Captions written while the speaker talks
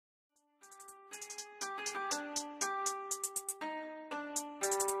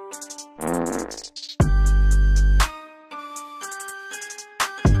What's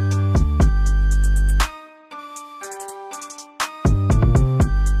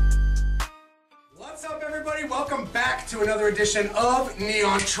up, everybody? Welcome back to another edition of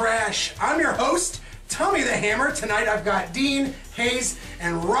Neon Trash. I'm your host, Tommy the Hammer. Tonight I've got Dean, Hayes,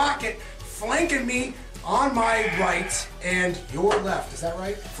 and Rocket flanking me on my right and your left. Is that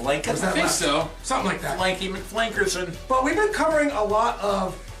right? Flanking? I think so. Something like that. Flanky McFlankerson. But we've been covering a lot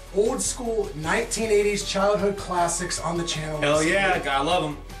of old school 1980s childhood classics on the channel. Hell yeah, I love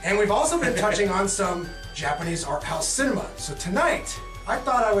them. And we've also been touching on some Japanese art house cinema. So tonight, I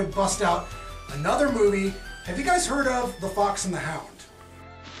thought I would bust out another movie. Have you guys heard of The Fox and the Hound?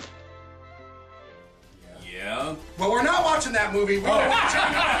 Yeah. Well, we're not watching that movie. We're watching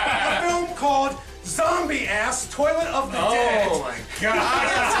a film called Zombie Ass Toilet of the Dead. Oh my god.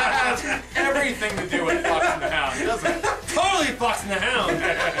 That has everything to do with Fox and the Hound, doesn't it? Totally Fox and the Hound in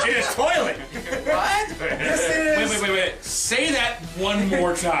a toilet. What? This is... Wait. Say that one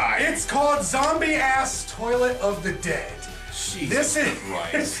more time. It's called Zombie Ass Toilet of the Dead. Jesus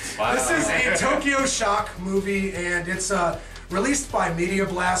Christ. Wow. This is a Tokyo Shock movie, and it's released by Media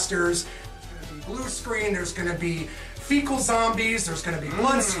Blasters. There's going to be blue screen, there's going to be fecal zombies, there's going to be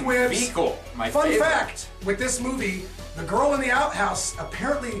blood squibs. Fecal, my Fun favorite. fact, with this movie, the girl in the outhouse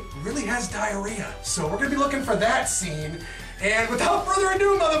apparently really has diarrhea. So we're going to be looking for that scene. And without further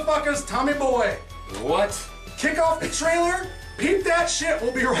ado, motherfuckers, Tommy Boy. What? Kick off the trailer. Peep that shit.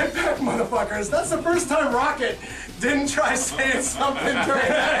 We'll be right back, motherfuckers. That's the first time Rocket didn't try saying something during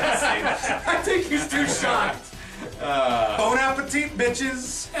that. I think he's too shocked. Bon appetit,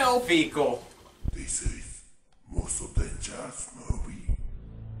 bitches. Hell fecal. This is most dangerous movie.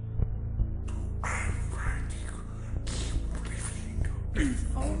 I'm writing. Keep living. It's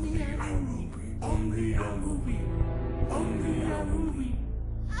only a movie. Only a movie. Only a movie.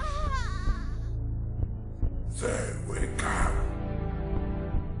 Say wake up.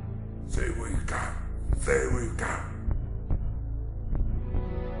 Say wake up. Say wake up.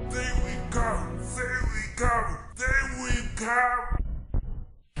 Say wake up. Say wake up. Say wake up.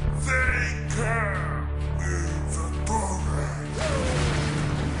 Say come. It's a toilet.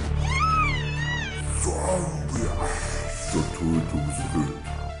 Zombie ass. The toilet was good.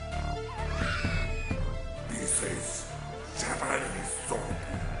 This is Japanese zombie.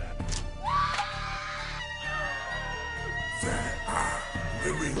 They are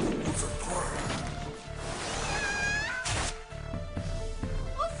living with a toilet.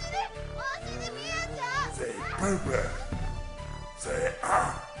 Say purple. Say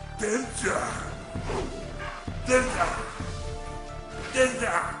danger. Danger.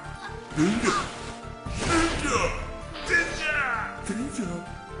 Danger. Danger. Danger. Danger. Danger.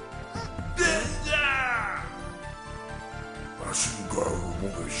 Danger. Machine gun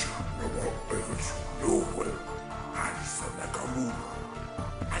movie. Nowhere. Alisa Nakamura.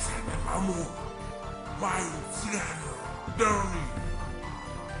 Asana Mayu Ciano. Donnie.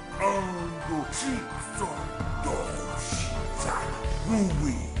 Ando Chixo. Doshita.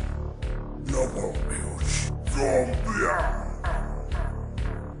 Movie. Nobo Meoshi. Zombie.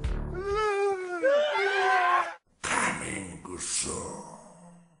 Coming soon.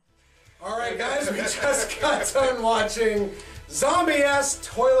 Alright, guys, we just got done watching Zombie Ass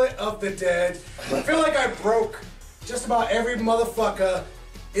Toilet of the Dead. I feel like I broke just about every motherfucker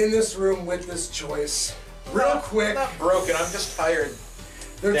in this room with this choice. Real quick. I'm not broken, I'm just tired.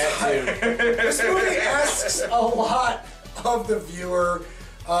 They're tired. This movie asks a lot of the viewer.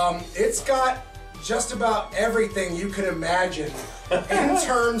 It's got just about everything you could imagine in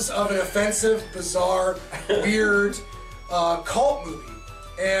terms of an offensive, bizarre, weird cult movie.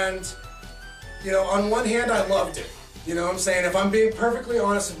 And, you know, on one hand, I loved it. You know what I'm saying? If I'm being perfectly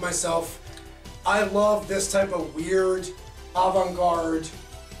honest with myself, I love this type of weird, avant-garde,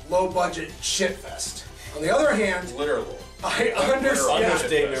 low-budget shitfest. On the other hand, Literal. I understand.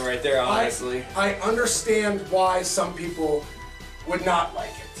 Understatement right there, honestly. I understand why some people would not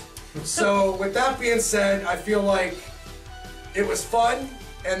like it. So, with that being said, I feel like it was fun,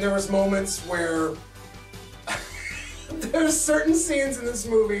 and there was moments where there's certain scenes in this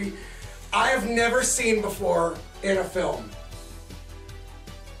movie I have never seen before in a film.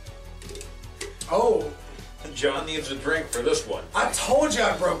 Oh. John needs a drink for this one. I told you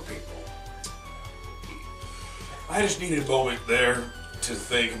I broke people. I just needed a moment there to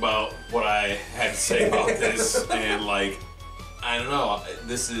think about what I had to say about this, and like, I don't know,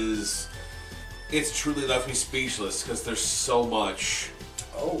 it's truly left me speechless because there's so much.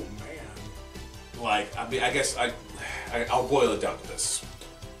 Oh man. Like, I mean, I guess I'll boil it down to this.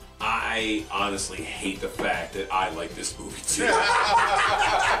 I honestly hate the fact that I like this movie too.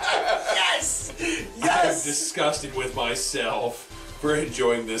 Yes! I'm disgusted with myself for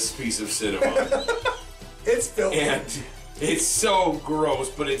enjoying this piece of cinema. It's filthy. And it's so gross,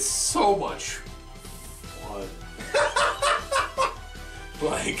 but it's so much fun.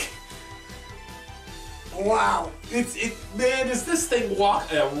 Like, wow. Man, does this thing walk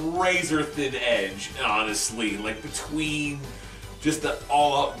a razor thin edge, honestly, like between just the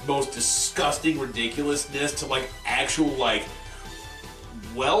all-out most disgusting ridiculousness to like actual like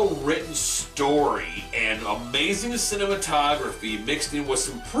well-written story and amazing cinematography mixed in with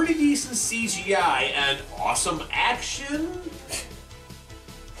some pretty decent CGI and awesome action.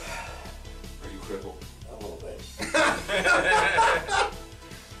 Are you crippled? A little bit.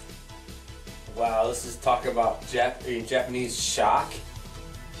 Wow, this is talk about Japanese shock.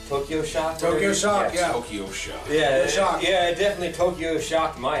 Tokyo shock? Tokyo shock, yeah. Tokyo shock. Yeah, shock. Yeah, it definitely Tokyo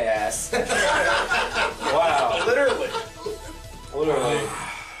shocked my ass. Wow. Literally. Literally.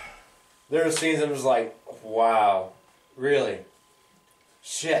 There were scenes that was like, wow. Really?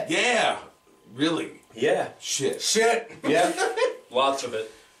 Shit. Yeah, really. Yeah. Shit. Shit. Yeah. Lots of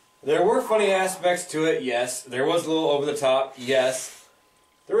it. There were funny aspects to it, yes. There was a little over the top, yes.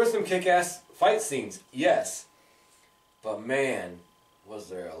 There were some kick-ass fight scenes, yes. But man, was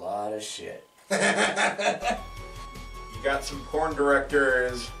there a lot of shit. You got some porn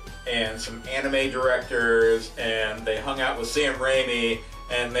directors and some anime directors, and they hung out with Sam Raimi,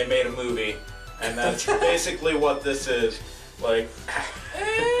 and they made a movie. And that's basically what this is. Like,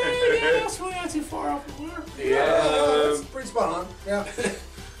 That's really not too far off the mark. Yeah, it's pretty spot on. Yeah.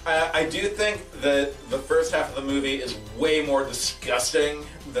 I do think that the first half of the movie is way more disgusting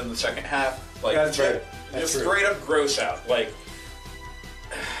than the second half. Like, That's right. Just That's straight up gross out. Like,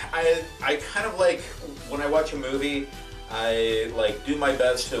 I kind of like when I watch a movie, I like do my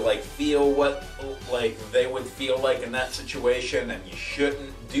best to like feel what like they would feel like in that situation, and you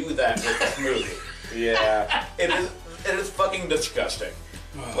shouldn't do that with this movie. Yeah. It is fucking disgusting.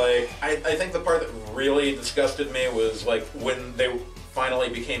 Like, I think the part that really disgusted me was like when they finally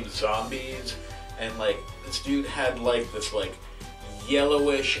became zombies, and like this dude had like this like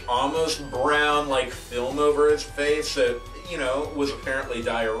yellowish, almost brown like film over his face that, you know, was apparently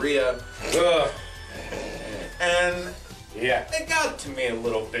diarrhea. Ugh. And Yeah. it got to me a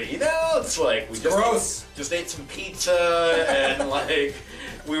little bit, you know? It's like we just ate some pizza and like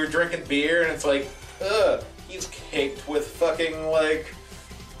we were drinking beer, and it's like, he's caked with fucking like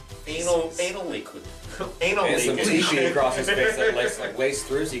anal liquid. Anal And some leakage. TP across his face that like lays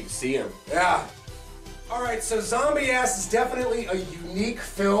through so you can see him. Yeah. All right, so Zombie Ass is definitely a unique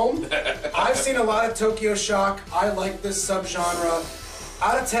film. I've seen a lot of Tokyo Shock. I like this subgenre.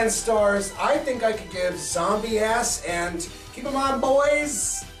 Out of 10 stars, I think I could give Zombie Ass, and keep in mind,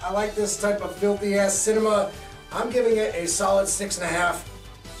 boys, I like this type of filthy ass cinema. I'm giving it a solid 6.5.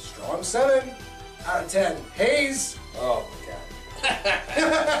 Strong 7 out of 10. Hayes. Oh my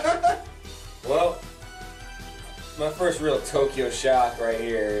god. Well, my first real Tokyo Shock right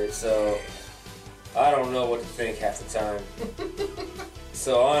here, so I don't know what to think half the time.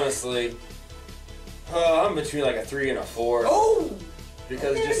 So honestly, I'm between like a 3 and a 4. Oh!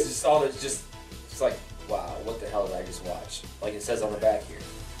 Because just all that, just like, wow, what the hell did I just watch? Like it says on the back here.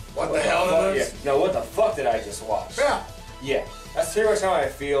 What the hell fuck? is Yeah. No, what the fuck did I just watch? Yeah. Yeah, that's pretty much how I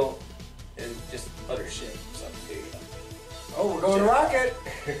feel, and just other shit. So there you go. Oh, we're going to Rocket.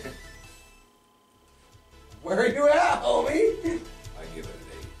 Where are you at, homie? I give it an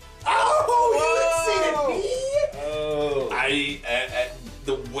 8. Oh, you exceeded me. Oh.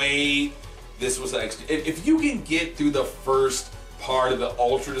 The way this was if you can get through the first part of the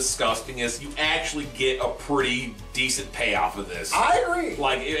ultra disgustingness, you actually get a pretty decent payoff of this. I agree.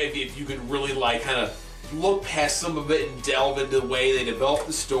 Like if you can really like kind of look past some of it and delve into the way they develop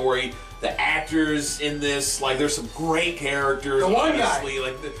the story, the actors in this, like there's some great characters. The one honestly, guy.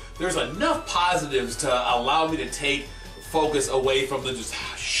 like there's enough positives to allow me to take focus away from the just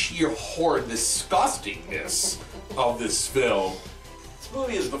sheer horrid disgustingness of this film. This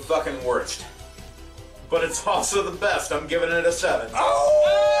movie is the fucking worst. But it's also the best. I'm giving it a 7.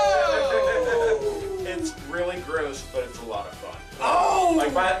 Oh! It's really gross, but it's a lot of fun. Oh!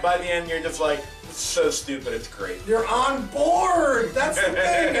 Like by the end, you're just like, it's so stupid, it's great. You're on board. That's the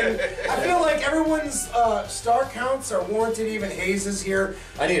thing. And I feel like everyone's star counts are warranted. Even Hayes's here.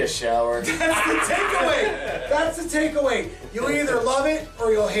 I need a shower. That's the takeaway. That's the takeaway. You'll either love it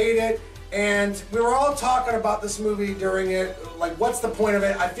or you'll hate it. And we were all talking about this movie during it. Like, what's the point of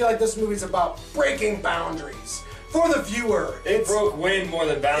it? I feel like this movie's about breaking boundaries for the viewer. It broke wind more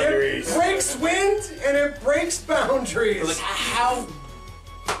than boundaries. It breaks wind and it breaks boundaries. Like how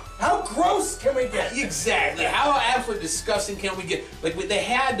gross can we get? Exactly. How absolutely disgusting can we get? Like, they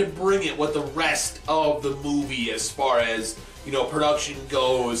had to bring it with the rest of the movie as far as, you know, production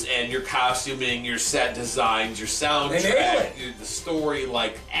goes, and your costuming, your set designs, your soundtrack, the story,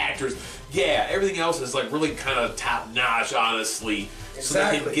 like, actors. Yeah, everything else is, like, really kind of top-notch, honestly.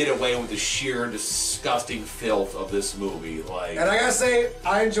 Exactly. So they can get away with the sheer disgusting filth of this movie. Like, And I gotta say,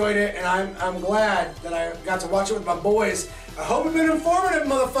 I enjoyed it, and I'm glad that I got to watch it with my boys. I hope it's been informative,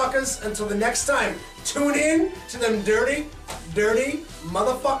 motherfuckers. Until the next time, tune in to them dirty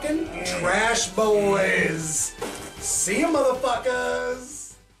motherfucking trash boys. See ya, motherfuckers.